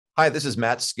Hi, this is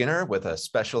Matt Skinner with a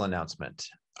special announcement.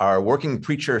 Our Working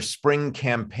Preacher Spring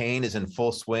campaign is in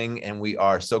full swing, and we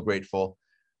are so grateful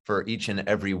for each and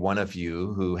every one of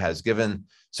you who has given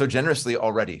so generously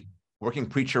already. Working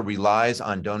Preacher relies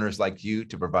on donors like you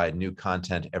to provide new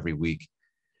content every week.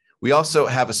 We also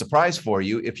have a surprise for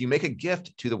you. If you make a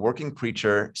gift to the Working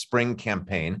Preacher Spring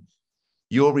campaign,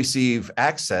 you will receive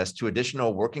access to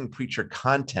additional Working Preacher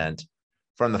content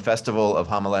from the Festival of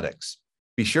Homiletics.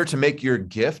 Be sure to make your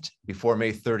gift before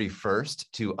May 31st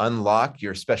to unlock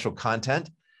your special content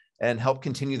and help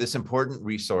continue this important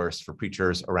resource for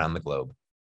preachers around the globe.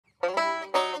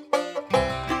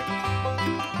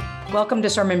 Welcome to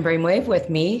Sermon Brainwave with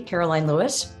me, Karoline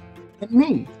Lewis. And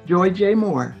me, Joy J.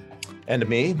 Moore. And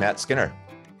me, Matt Skinner.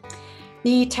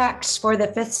 The text for the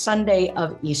fifth Sunday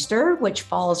of Easter, which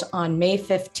falls on May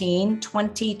 15,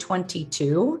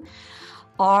 2022,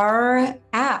 are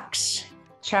Acts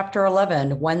chapter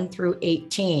 11, 1 through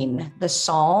 18. The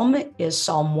Psalm is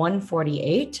Psalm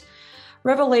 148,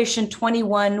 Revelation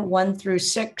 21, 1 through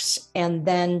 6, and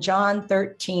then John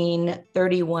 13,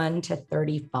 31 to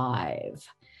 35.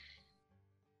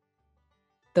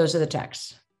 Those are the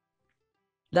texts.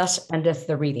 Thus endeth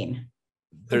the reading.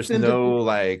 There's no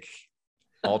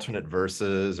alternate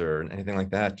verses or anything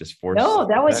like that, just force. No,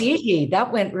 that was easy.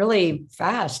 That went really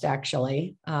fast,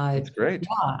 actually. That's great.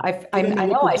 Yeah, I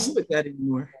know. With that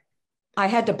anymore. I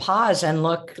had to pause and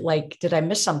look like, did I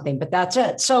miss something? But that's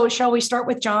it. So shall we start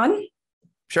with John?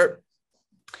 Sure.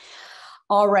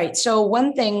 All right. So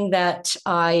one thing that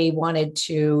I wanted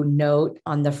to note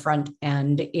on the front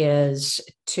end is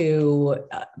to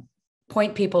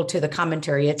point people to the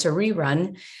commentary. It's a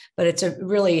rerun, but it's a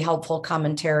really helpful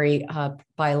commentary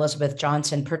by Elizabeth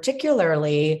Johnson,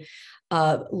 particularly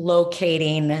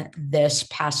locating this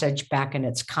passage back in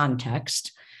its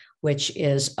context, which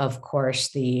is, of course,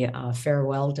 the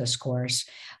farewell discourse,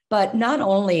 but not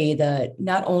only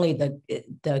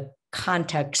the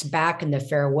context back in the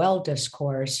farewell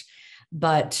discourse,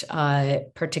 but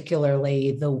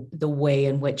particularly the way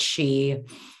in which she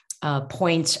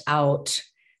points out,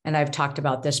 and I've talked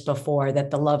about this before, that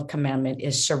the love commandment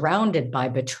is surrounded by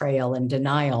betrayal and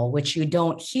denial, which you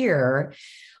don't hear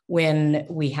when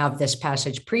we have this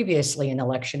passage previously in the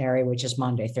lectionary, which is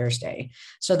Maundy, Thursday.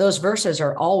 So those verses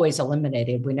are always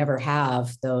eliminated. We never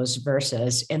have those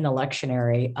verses in the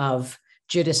lectionary of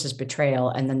Judas's betrayal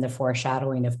and then the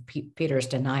foreshadowing of Peter's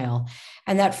denial.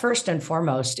 And that first and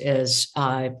foremost is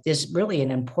really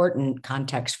an important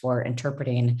context for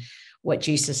interpreting what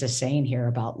Jesus is saying here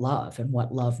about love and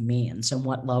what love means and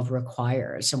what love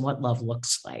requires and what love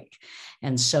looks like.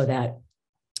 And so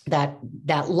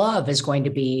that love is going to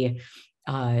be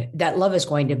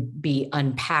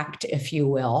unpacked, if you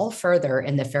will, further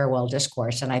in the farewell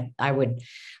discourse. And I would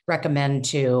recommend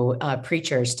to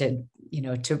preachers to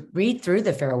read through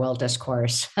the farewell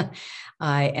discourse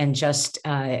and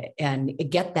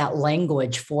get that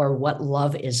language for what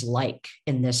love is like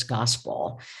in this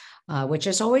gospel, which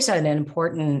is always an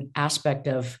important aspect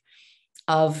of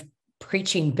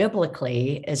preaching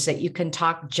biblically, is that you can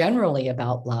talk generally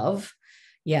about love.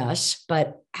 Yes,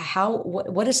 but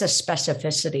what is the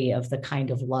specificity of the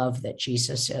kind of love that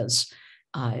Jesus is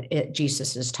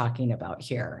talking about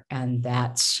here? And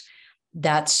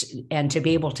and to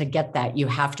be able to get that, you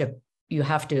have to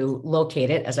locate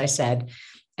it, as I said,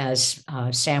 as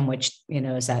sandwiched,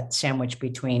 as that sandwich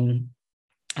between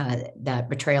that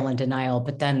betrayal and denial,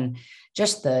 but then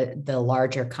just the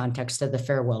larger context of the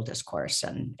farewell discourse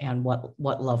and what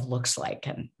love looks like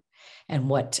and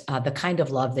what the kind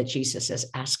of love that Jesus is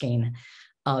asking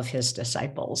of his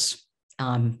disciples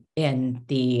in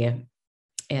the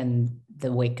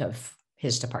wake of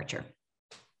his departure.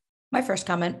 My first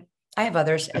comment. I have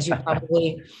others, as you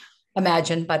probably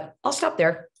imagine, but I'll stop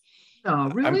there. Oh,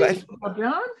 really?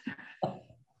 John?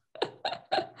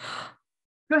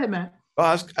 Go ahead, Matt. Well,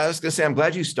 I was going to say, I'm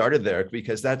glad you started there,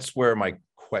 because that's where my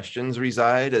questions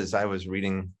reside as I was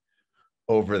reading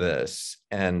over this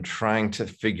and trying to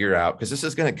figure out, because this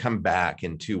is going to come back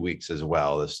in 2 weeks as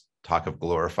well, this talk of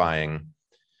glorifying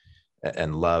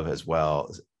and love as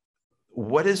well.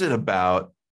 What is it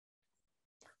about?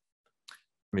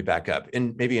 Let me back up.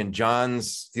 Maybe in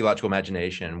John's theological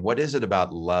imagination, what is it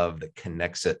about love that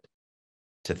connects it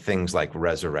to things like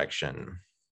resurrection,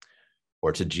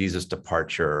 or to Jesus'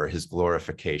 departure, or his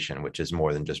glorification, which is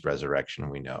more than just resurrection,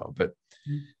 we know. But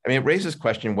I mean, it raises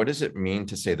question, what does it mean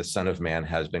to say the Son of Man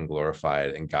has been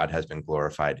glorified and God has been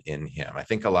glorified in him? I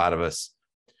think a lot of us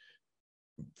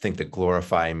think that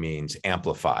glorify means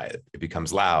amplify. It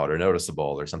becomes loud or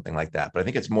noticeable or something like that. But I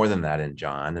think it's more than that in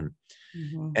John.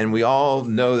 And we all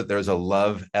know that there's a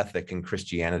love ethic in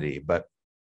Christianity, but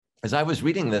as I was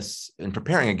reading this and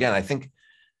preparing again, I think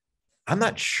I'm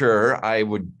not sure I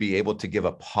would be able to give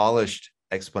a polished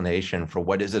explanation for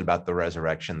what is it about the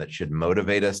resurrection that should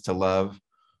motivate us to love,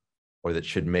 or that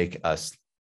should make us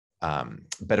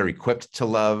better equipped to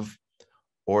love,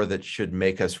 or that should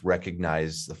make us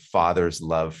recognize the Father's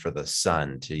love for the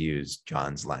Son, to use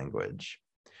John's language.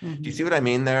 Mm-hmm. Do you see what I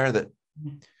mean there? That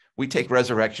we take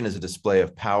resurrection as a display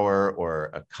of power or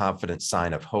a confident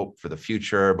sign of hope for the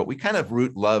future, but we kind of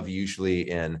root love usually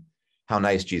in how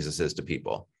nice Jesus is to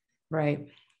people. Right.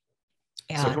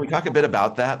 Yeah. So can we talk a bit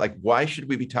about that? Like, why should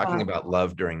we be talking about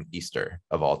love during Easter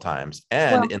of all times,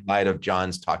 and in light of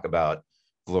John's talk about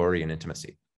glory and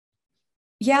intimacy?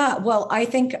 Yeah, well, I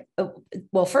think,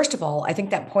 first of all, I think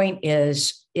that point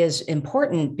is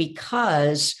important,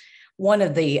 because one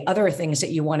of the other things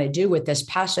that you want to do with this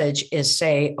passage is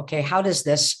say, okay, how does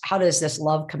this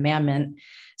love commandment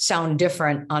sound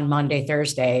different on Maundy,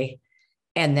 Thursday,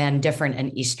 and then different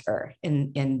in Easter,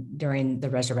 during the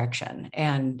resurrection?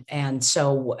 And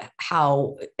so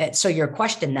your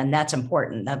question, then, that's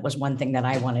important. That was one thing that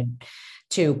I wanted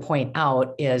to point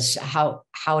out, is how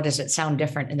does it sound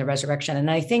different in the resurrection?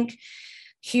 And I think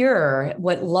here,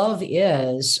 what love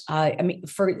is,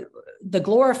 for the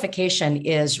glorification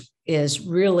is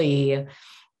really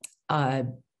the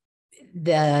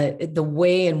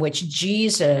way in which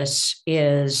Jesus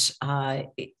is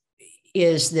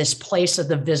this place of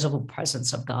the visible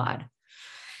presence of God.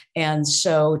 And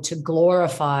so to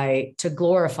glorify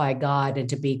God, and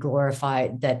to be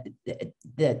glorified, that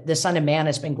the Son of Man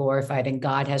has been glorified and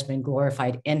God has been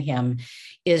glorified in him,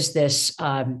 is this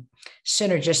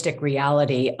synergistic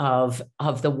reality of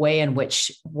the way in which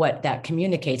what that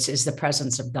communicates is the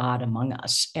presence of God among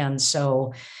us. And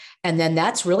then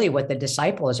that's really what the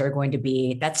disciples are going to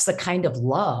be. That's the kind of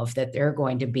love that they're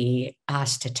going to be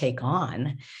asked to take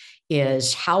on,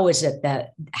 is how is it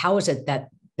that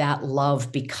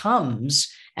love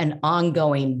becomes an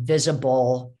ongoing,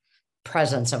 visible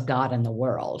presence of God in the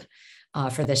world,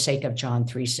 for the sake of John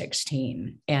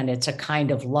 3:16. And it's a kind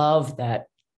of love that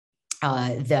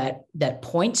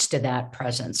points to that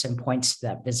presence and points to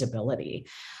that visibility,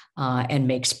 and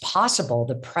makes possible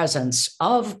the presence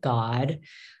of God,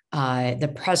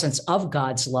 the presence of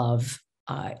God's love,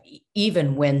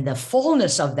 even when the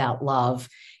fullness of that love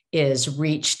is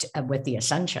reached with the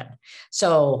ascension.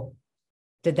 So,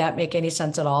 did that make any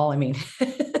sense at all? I mean,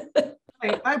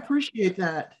 I appreciate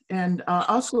that, and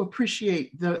also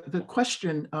appreciate the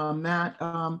question, Matt.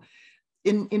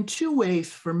 In two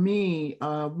ways for me.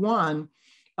 One,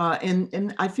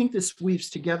 and I think this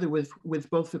weaves together with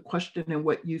both the question and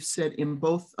what you've said in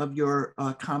both of your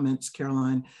comments,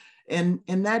 Karoline, and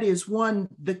that is, one,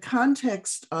 the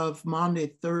context of Maundy,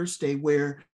 Thursday,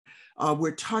 where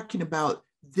we're talking about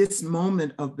this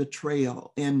moment of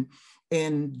betrayal and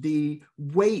the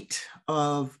weight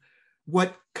of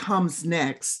what comes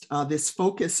next, this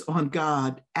focus on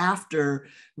God after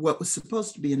what was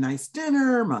supposed to be a nice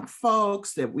dinner among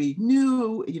folks that we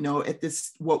knew, at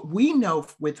this, what we know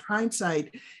with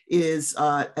hindsight is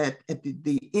at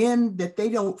the end that they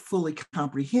don't fully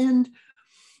comprehend,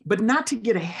 but not to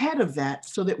get ahead of that,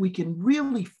 so that we can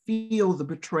really feel the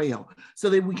betrayal, so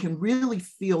that we can really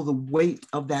feel the weight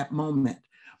of that moment.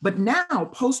 But now,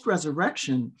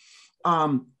 post-resurrection,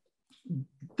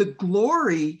 the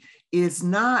glory is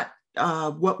not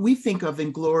what we think of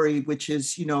in glory, which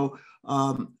is, who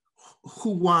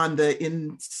won the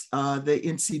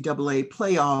NCAA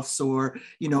playoffs, or,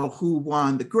 who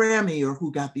won the Grammy, or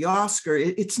who got the Oscar.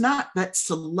 It's not that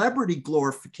celebrity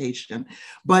glorification,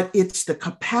 but it's the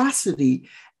capacity,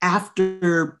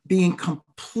 after being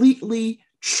completely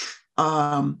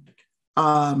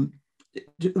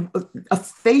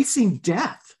facing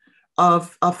death,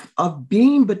 of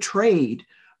being betrayed,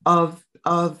 of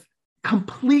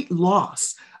complete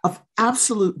loss, of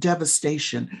absolute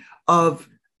devastation, of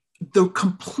the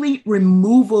complete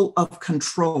removal of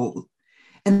control.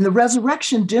 And the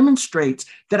resurrection demonstrates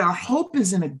that our hope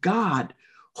is in a God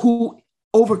who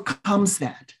overcomes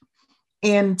that.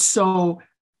 And so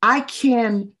I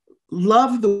can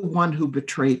love the one who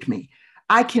betrayed me.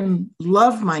 I can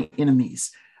love my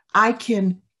enemies. I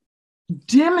can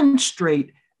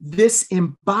demonstrate this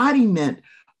embodiment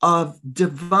of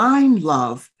divine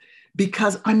love,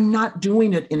 because I'm not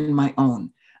doing it in my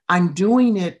own. I'm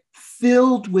doing it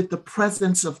filled with the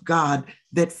presence of God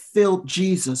that filled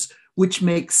Jesus, which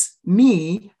makes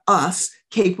us,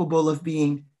 capable of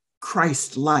being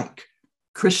Christ-like,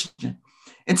 Christian.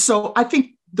 And so I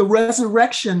think the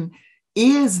resurrection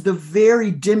is the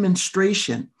very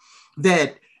demonstration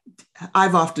that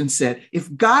I've often said,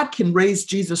 if God can raise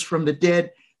Jesus from the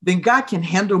dead, then God can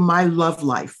handle my love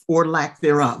life or lack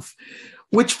thereof,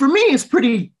 which for me is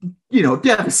pretty,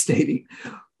 devastating.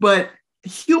 But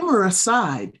humor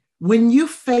aside, when you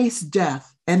face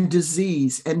death and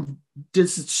disease and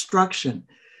destruction,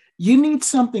 you need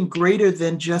something greater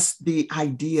than just the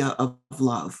idea of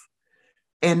love.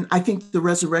 And I think the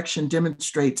resurrection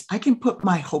demonstrates I can put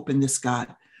my hope in this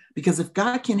God, because if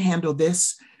God can handle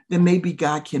this, then maybe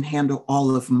God can handle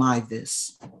all of my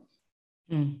this.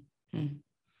 Mm-hmm.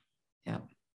 Yeah.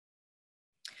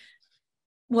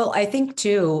 Well, I think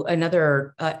too,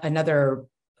 another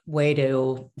way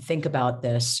to think about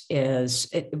this is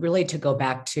really to go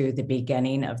back to the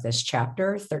beginning of this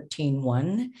chapter,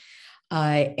 13:1.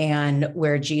 And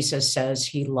where Jesus says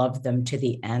he loved them to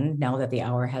the end. Now that the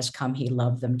hour has come, he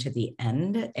loved them to the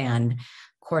end. And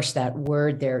of course, that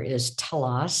word there is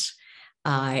telos.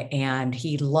 And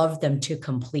he loved them to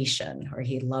completion, or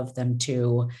he loved them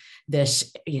to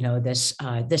this,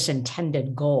 this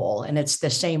intended goal. And it's the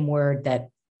same word that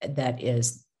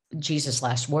is Jesus'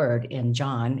 last word in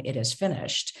John, it is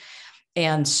finished.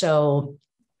 And so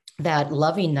that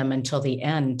loving them until the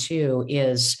end too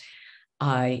is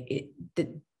the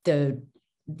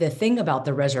thing about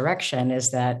the resurrection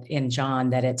is that in John,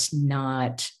 that it's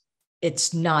not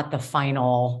the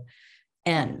final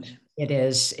end. It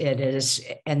is,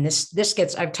 and this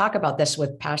gets, I've talked about this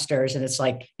with pastors, and it's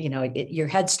like, your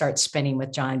head starts spinning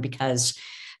with John, because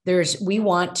we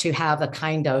want to have a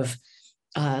kind of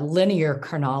linear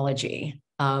chronology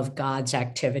of God's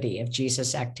activity, of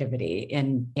Jesus' activity.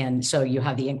 And so you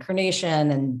have the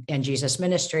incarnation and Jesus'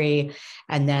 ministry,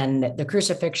 and then the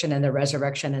crucifixion and the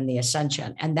resurrection and the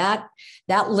ascension. And that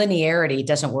linearity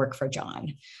doesn't work for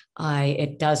John.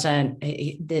 It doesn't,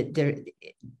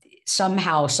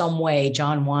 somehow, some way,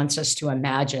 John wants us to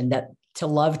imagine that to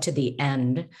love to the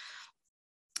end,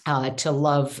 to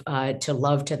love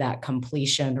to that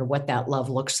completion, or what that love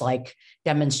looks like,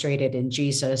 demonstrated in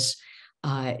Jesus,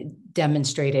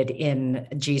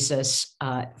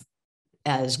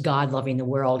 as God loving the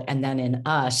world, and then in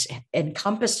us,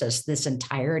 encompasses this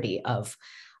entirety of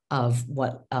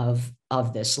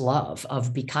this love,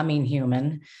 of becoming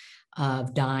human,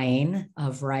 of dying,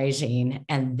 of rising,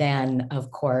 and then, of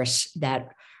course, that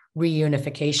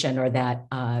reunification, or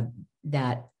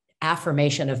that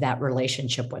affirmation of that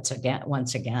relationship once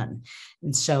again.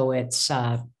 And so it's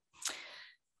a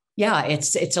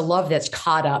love that's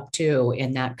caught up too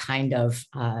in that kind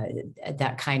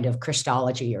of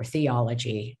Christology or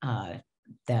theology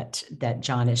that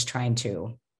John is trying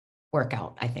to work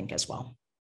out, I think, as well.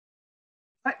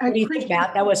 What do you think,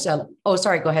 Matt? That was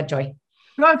sorry, go ahead, Joy.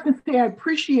 No, I was going to say, I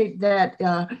appreciate that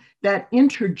that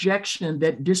interjection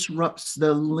that disrupts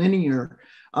the linear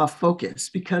focus,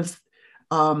 because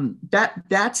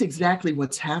that's exactly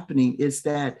what's happening, is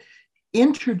that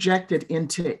interjected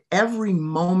into every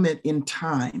moment in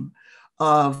time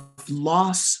of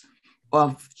loss,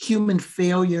 of human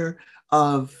failure,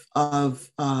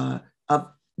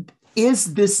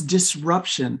 is this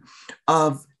disruption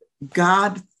of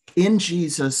God in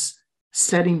Jesus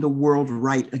setting the world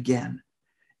right again.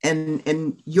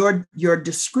 And your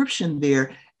description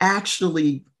there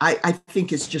actually, I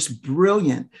think, is just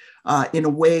brilliant in a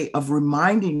way of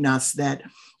reminding us that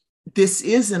this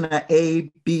isn't an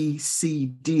A, B, C,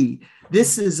 D.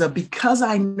 This is because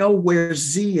I know where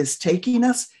Z is taking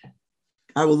us,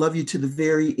 I will love you to the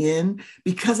very end.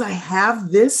 Because I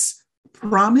have this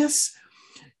promise,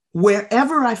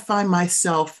 wherever I find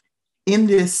myself in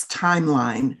this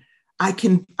timeline, I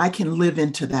can live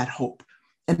into that hope.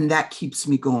 And that keeps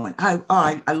me going.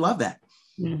 I love that.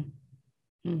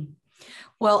 Mm-hmm.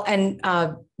 Well, and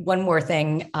one more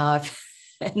thing,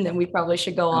 and then we probably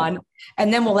should go on,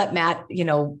 and then we'll let Matt,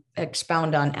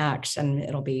 expound on Acts, and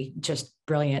it'll be just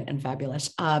brilliant and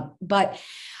fabulous. But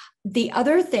the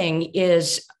other thing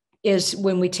is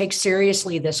when we take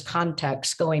seriously this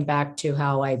context, going back to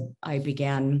how I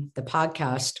began the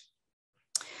podcast,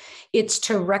 it's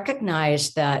to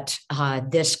recognize that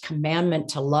this commandment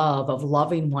to love, of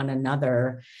loving one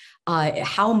another,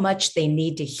 how much they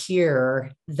need to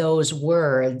hear those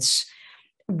words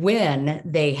when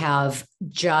they have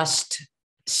just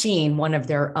seen one of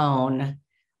their own,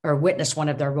 or witnessed one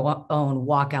of their own,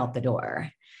 walk out the door,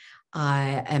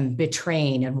 and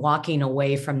betraying and walking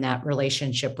away from that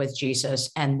relationship with Jesus,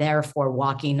 and therefore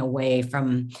walking away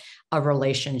from the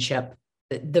relationship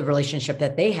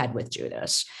that they had with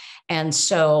Judas. And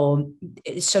so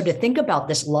to think about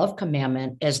this love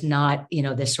commandment as not,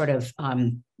 this sort of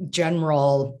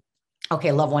general,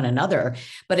 okay, love one another,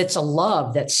 but it's a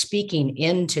love that's speaking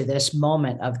into this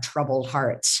moment of troubled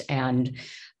hearts, and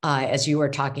as you were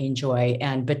talking, Joy,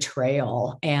 and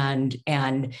betrayal, and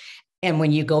And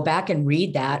when you go back and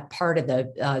read that part of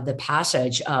the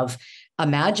passage of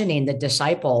imagining the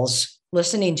disciples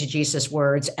listening to Jesus'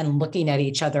 words and looking at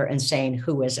each other and saying,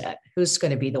 who is it? Who's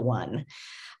going to be the one?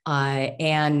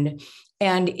 And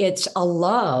it's a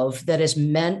love that is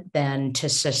meant then to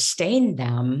sustain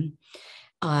them,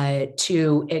 that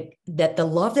the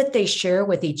love that they share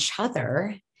with each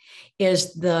other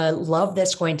is the love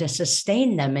that's going to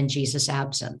sustain them in Jesus'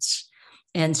 absence.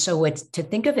 And so it's to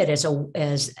think of it as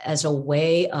a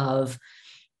way of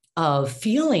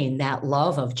feeling that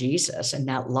love of Jesus and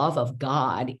that love of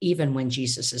God, even when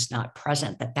Jesus is not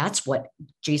present, that's what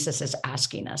Jesus is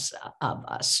asking us of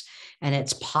us. And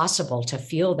it's possible to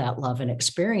feel that love and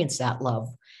experience that love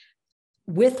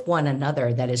with one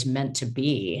another that is meant to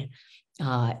be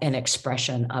an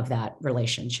expression of that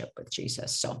relationship with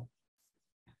Jesus. So,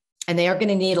 and they are going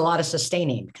to need a lot of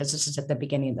sustaining, because this is at the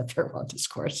beginning of the farewell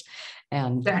discourse,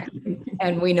 and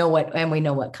we know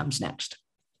what comes next.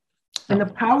 And the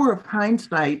power of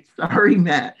hindsight, sorry,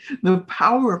 Matt, the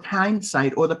power of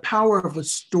hindsight, or the power of a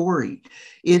story,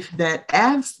 is that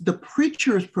as the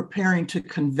preacher is preparing to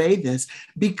convey this,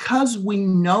 because we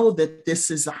know that this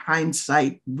is a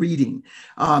hindsight reading,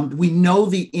 we know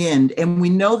the end, and we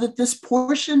know that this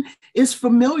portion is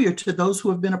familiar to those who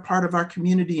have been a part of our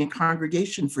community and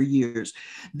congregation for years,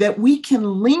 that we can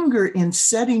linger in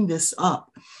setting this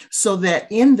up so that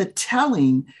in the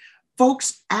telling,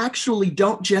 folks actually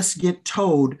don't just get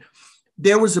told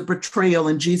there was a betrayal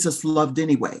and Jesus loved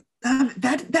anyway.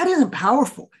 That isn't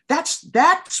powerful.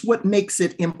 That's what makes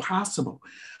it impossible.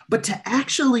 But to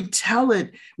actually tell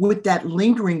it with that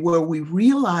lingering, where we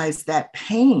realize that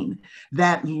pain,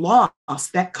 that loss,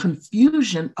 that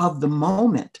confusion of the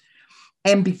moment.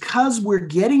 And because we're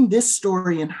getting this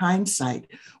story in hindsight,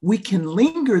 we can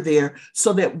linger there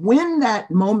so that when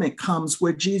that moment comes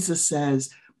where Jesus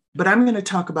says, but I'm going to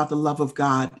talk about the love of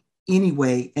God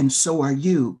anyway, and so are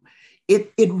you,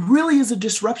 it really is a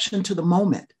disruption to the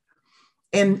moment.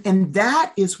 And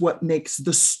that is what makes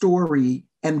the story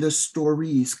and the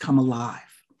stories come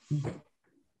alive.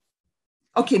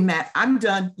 Okay, Matt, I'm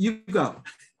done. You go.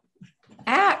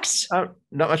 Acts. Not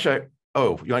much. You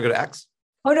want to go to Acts?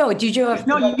 Oh, no. Did you have?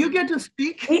 No, you get to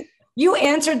speak. You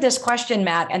answered this question,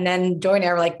 Matt, and then Joy and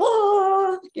I were like,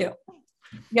 oh,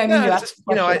 Yeah, I mean,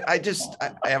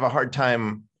 I have a hard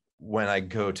time when I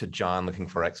go to John looking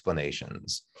for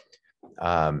explanations.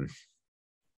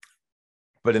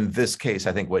 But in this case,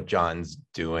 I think what John's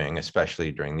doing,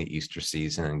 especially during the Easter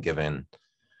season, and given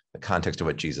the context of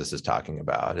what Jesus is talking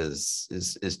about,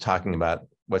 is talking about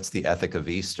what's the ethic of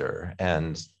Easter.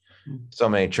 And so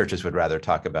many churches would rather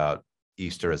talk about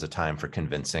Easter as a time for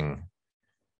convincing,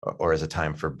 or as a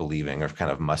time for believing, or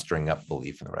kind of mustering up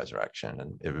belief in the resurrection.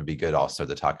 And it would be good also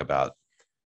to talk about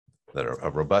that a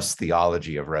robust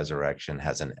theology of resurrection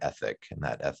has an ethic, and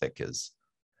that ethic is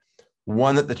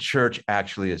one that the church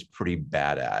actually is pretty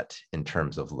bad at in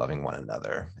terms of loving one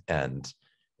another, and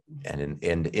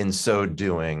in so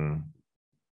doing,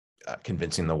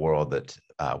 convincing the world that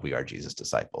we are Jesus'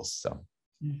 disciples. So.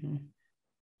 Mm-hmm.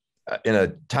 In a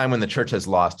time when the church has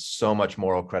lost so much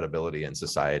moral credibility in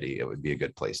society, it would be a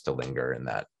good place to linger in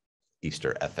that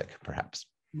Easter ethic, perhaps.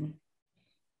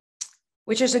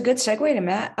 Which is a good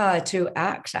segue to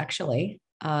Acts, actually.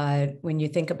 When you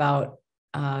think about,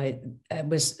 it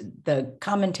was the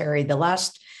commentary, the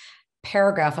last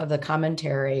paragraph of the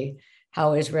commentary,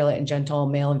 how Israelite and Gentile,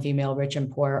 male and female, rich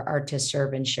and poor are to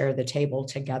serve and share the table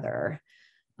together.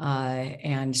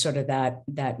 And sort of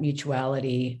that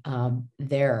mutuality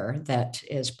there that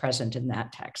is present in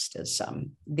that text is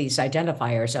these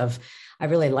identifiers of, I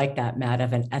really like that, Matt,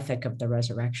 of an ethic of the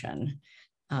resurrection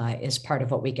is part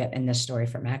of what we get in this story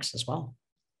from Acts as well.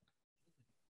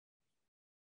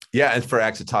 Yeah, and for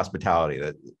Acts, it's hospitality.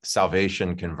 That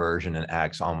salvation, conversion in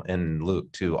Acts, in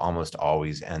Luke too, almost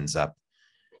always ends up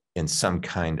in some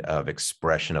kind of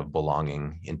expression of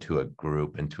belonging into a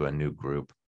group, into a new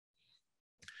group.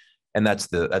 And that's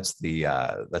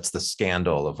the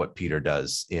scandal of what Peter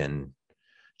does in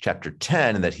chapter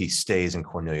 10, and that he stays in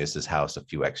Cornelius's house a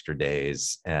few extra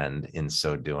days, and in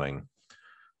so doing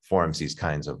forms these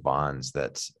kinds of bonds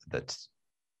that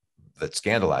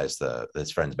scandalize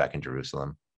his friends back in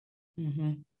Jerusalem.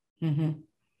 Mm-hmm. Mm-hmm.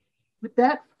 With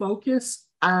that focus,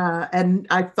 and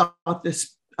I thought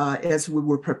this as we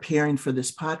were preparing for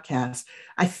this podcast,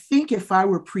 I think if I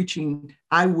were preaching,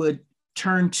 I would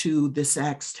turn to this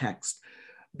Acts text,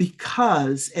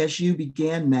 because as you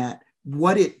began, Matt,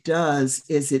 what it does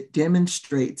is it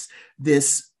demonstrates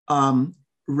this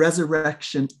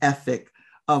resurrection ethic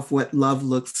of what love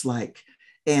looks like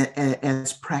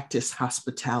as practiced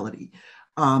hospitality.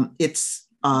 It's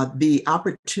the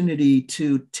opportunity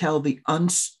to tell the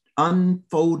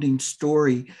unfolding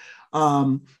story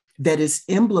that is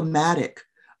emblematic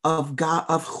of God,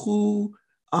 of who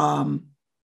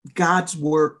God's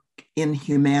work in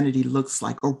humanity looks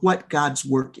like, or what God's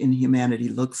work in humanity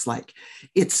looks like.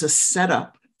 It's a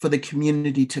setup for the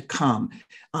community to come,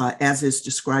 as is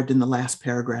described in the last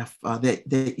paragraph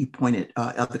that you pointed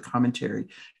at the commentary,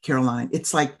 Karoline.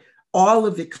 It's like all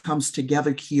of it comes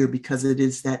together here because it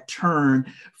is that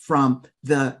turn from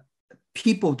the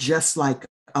people just like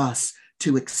us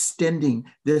to extending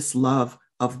this love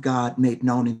of God made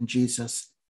known in Jesus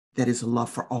that is a love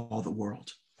for all the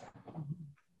world.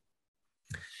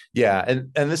 Yeah,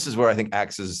 and this is where I think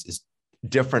Acts is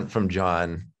different from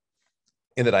John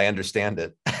in that I understand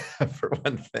it for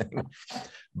one thing,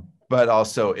 but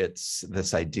also it's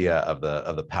this idea of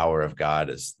the power of God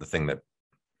is the thing that,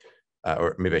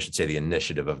 or maybe I should say the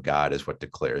initiative of God is what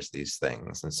declares these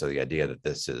things. And so the idea that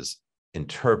this is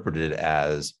interpreted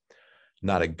as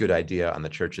not a good idea on the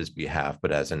church's behalf,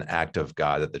 but as an act of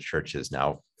God that the church is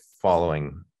now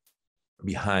following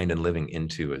behind and living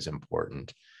into is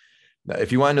important. Now,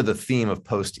 if you want to know the theme of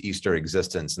post-Easter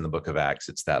existence in the book of Acts,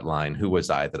 it's that line, "Who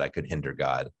was I that I could hinder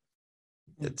God?"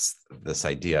 It's this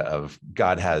idea of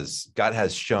God has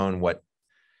shown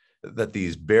that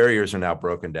these barriers are now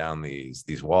broken down,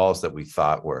 these walls that we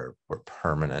thought were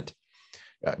permanent.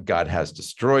 God has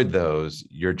destroyed those.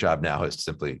 Your job now is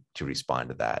simply to respond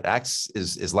to that. Acts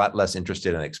is a lot less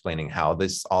interested in explaining how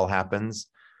this all happens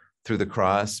through the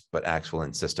cross, but Acts will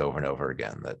insist over and over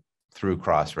again that through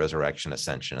cross, resurrection,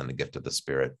 ascension, and the gift of the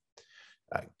Spirit,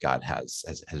 God has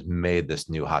made this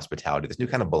new hospitality, this new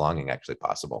kind of belonging actually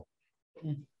possible.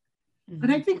 Mm-hmm.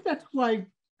 And I think that's why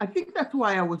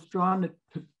I was drawn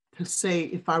to say,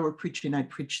 if I were preaching, I'd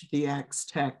preach the Acts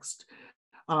text.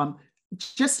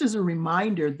 Just as a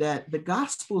reminder that the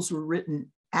Gospels were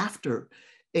written after.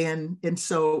 And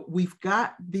so we've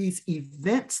got these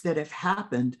events that have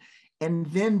happened, and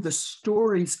then the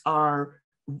stories are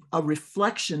a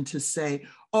reflection to say,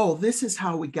 oh, this is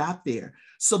how we got there.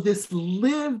 So this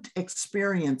lived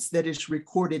experience that is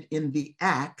recorded in the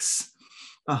Acts,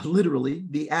 literally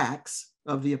the Acts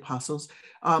of the Apostles,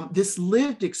 this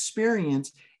lived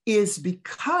experience is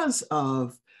because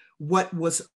of what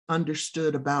was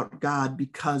understood about God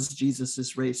because Jesus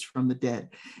is raised from the dead.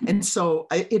 And so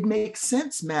it makes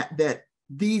sense, Matt, that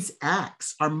these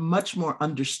acts are much more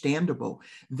understandable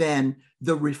than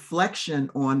the reflection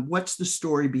on what's the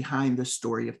story behind the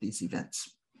story of these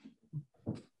events.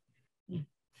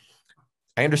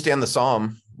 I understand the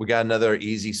psalm. We got another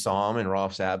easy psalm in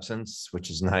Rolf's absence, which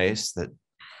is nice.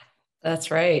 That's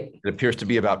right. It appears to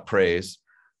be about praise.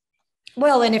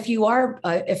 Well, and if you are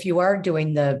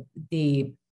doing either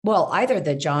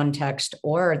the John text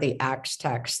or the Acts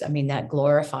text, I mean,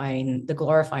 the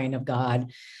glorifying of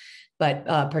God,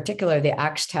 but particularly the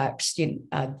Acts text, and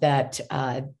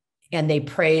they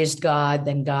praised God,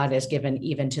 then God has given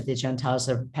even to the Gentiles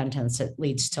the repentance that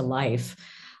leads to life.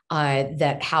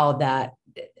 That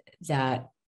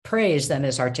praise then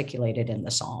is articulated in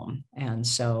the psalm, and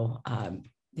so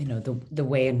the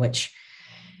way in which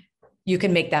you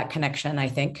can make that connection, I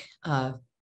think,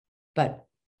 but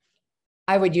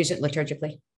I would use it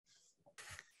liturgically. I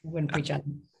wouldn't preach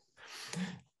on,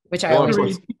 which I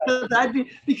always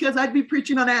because I'd be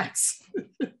preaching on Acts.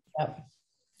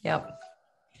 Yep.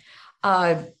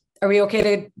 Are we okay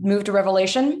to move to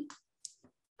Revelation?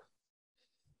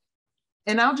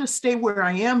 And I'll just stay where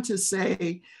I am to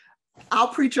say,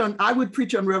 I would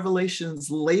preach on Revelations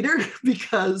later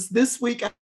because this week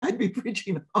I'd be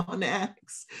preaching on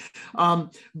Acts.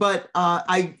 But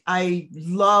I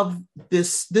love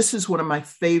this. This is one of my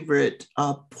favorite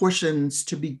portions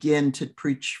to begin to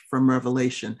preach from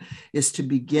Revelation, is to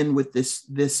begin with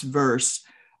this verse.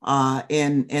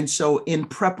 And so in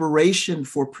preparation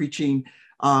for preaching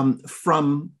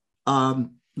from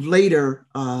later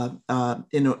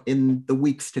in the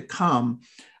weeks to come,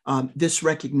 this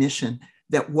recognition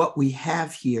that what we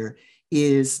have here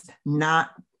is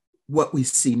not what we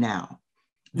see now,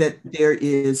 that there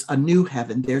is a new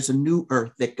heaven, there's a new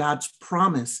earth, that God's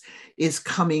promise is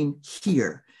coming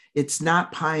here. It's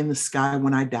not pie in the sky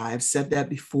when I die. I've said that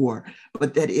before,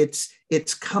 but that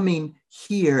it's coming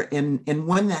here. And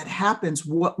when that happens,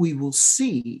 what we will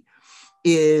see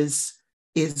is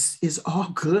all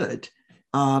good.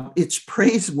 It's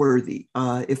praiseworthy,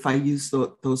 if I use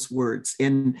those words.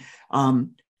 And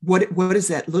what does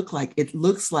that look like? It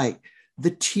looks like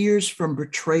the tears from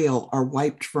betrayal are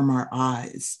wiped from our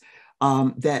eyes,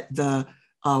 that the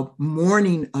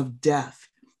mourning of death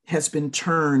has been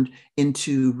turned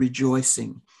into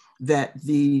rejoicing, that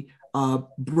the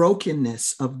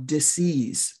brokenness, of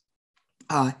disease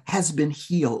has been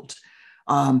healed,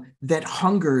 that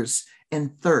hungers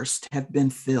and thirst have been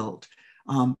filled.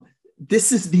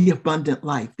 This is the abundant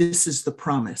life. This is the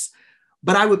promise.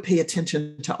 But I would pay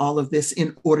attention to all of this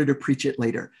in order to preach it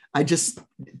later.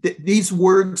 These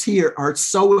words here are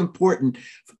so important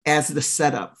as the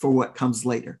setup for what comes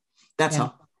later. That's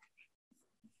all.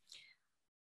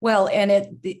 Well,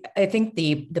 and I think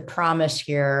the promise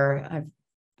here,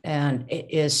 and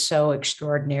it is so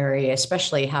extraordinary,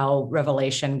 especially how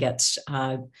Revelation gets,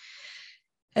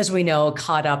 as we know,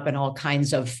 caught up in all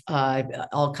kinds of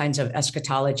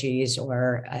eschatologies,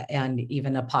 and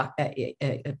even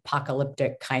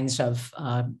apocalyptic kinds of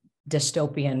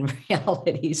dystopian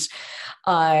realities,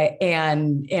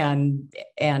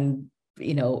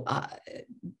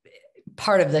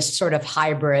 part of this sort of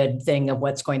hybrid thing of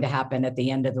what's going to happen at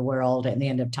the end of the world and the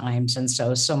end of times. And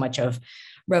so much of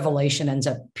Revelation ends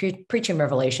up, preaching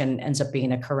Revelation ends up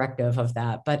being a corrective of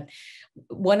that. But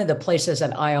one of the places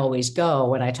that I always go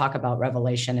when I talk about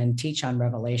Revelation and teach on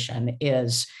Revelation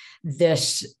is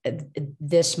this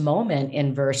moment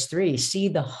in verse 3. See,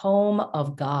 the home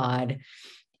of God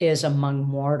is among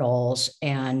mortals,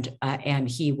 and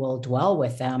he will dwell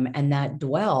with them. And that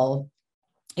dwell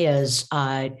is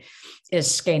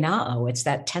skenao. It's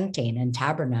that tenting and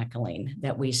tabernacling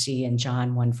that we see in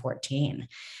John 1:14.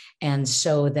 And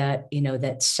so that,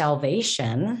 that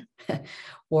salvation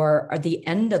or the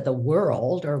end of the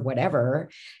world or whatever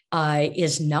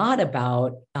is not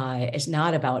about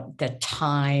the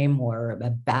time or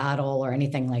a battle or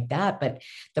anything like that, but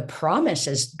the promise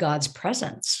is God's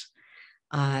presence.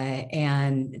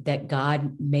 And that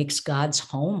God makes God's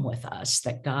home with us,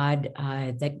 that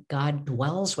God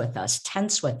dwells with us,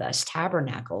 tents with us,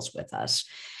 tabernacles with us.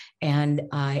 And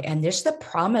there's the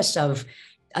promise of,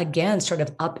 again, sort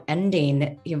of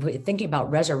upending, thinking about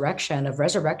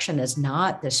resurrection is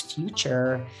not this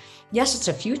future. Yes, it's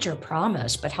a future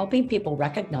promise, but helping people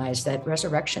recognize that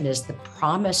resurrection is the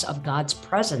promise of God's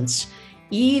presence,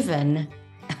 even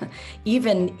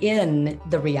in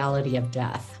the reality of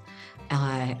death.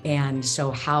 And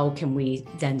so how can we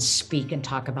then speak and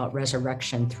talk about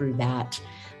resurrection through that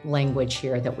language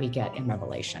here that we get in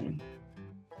Revelation?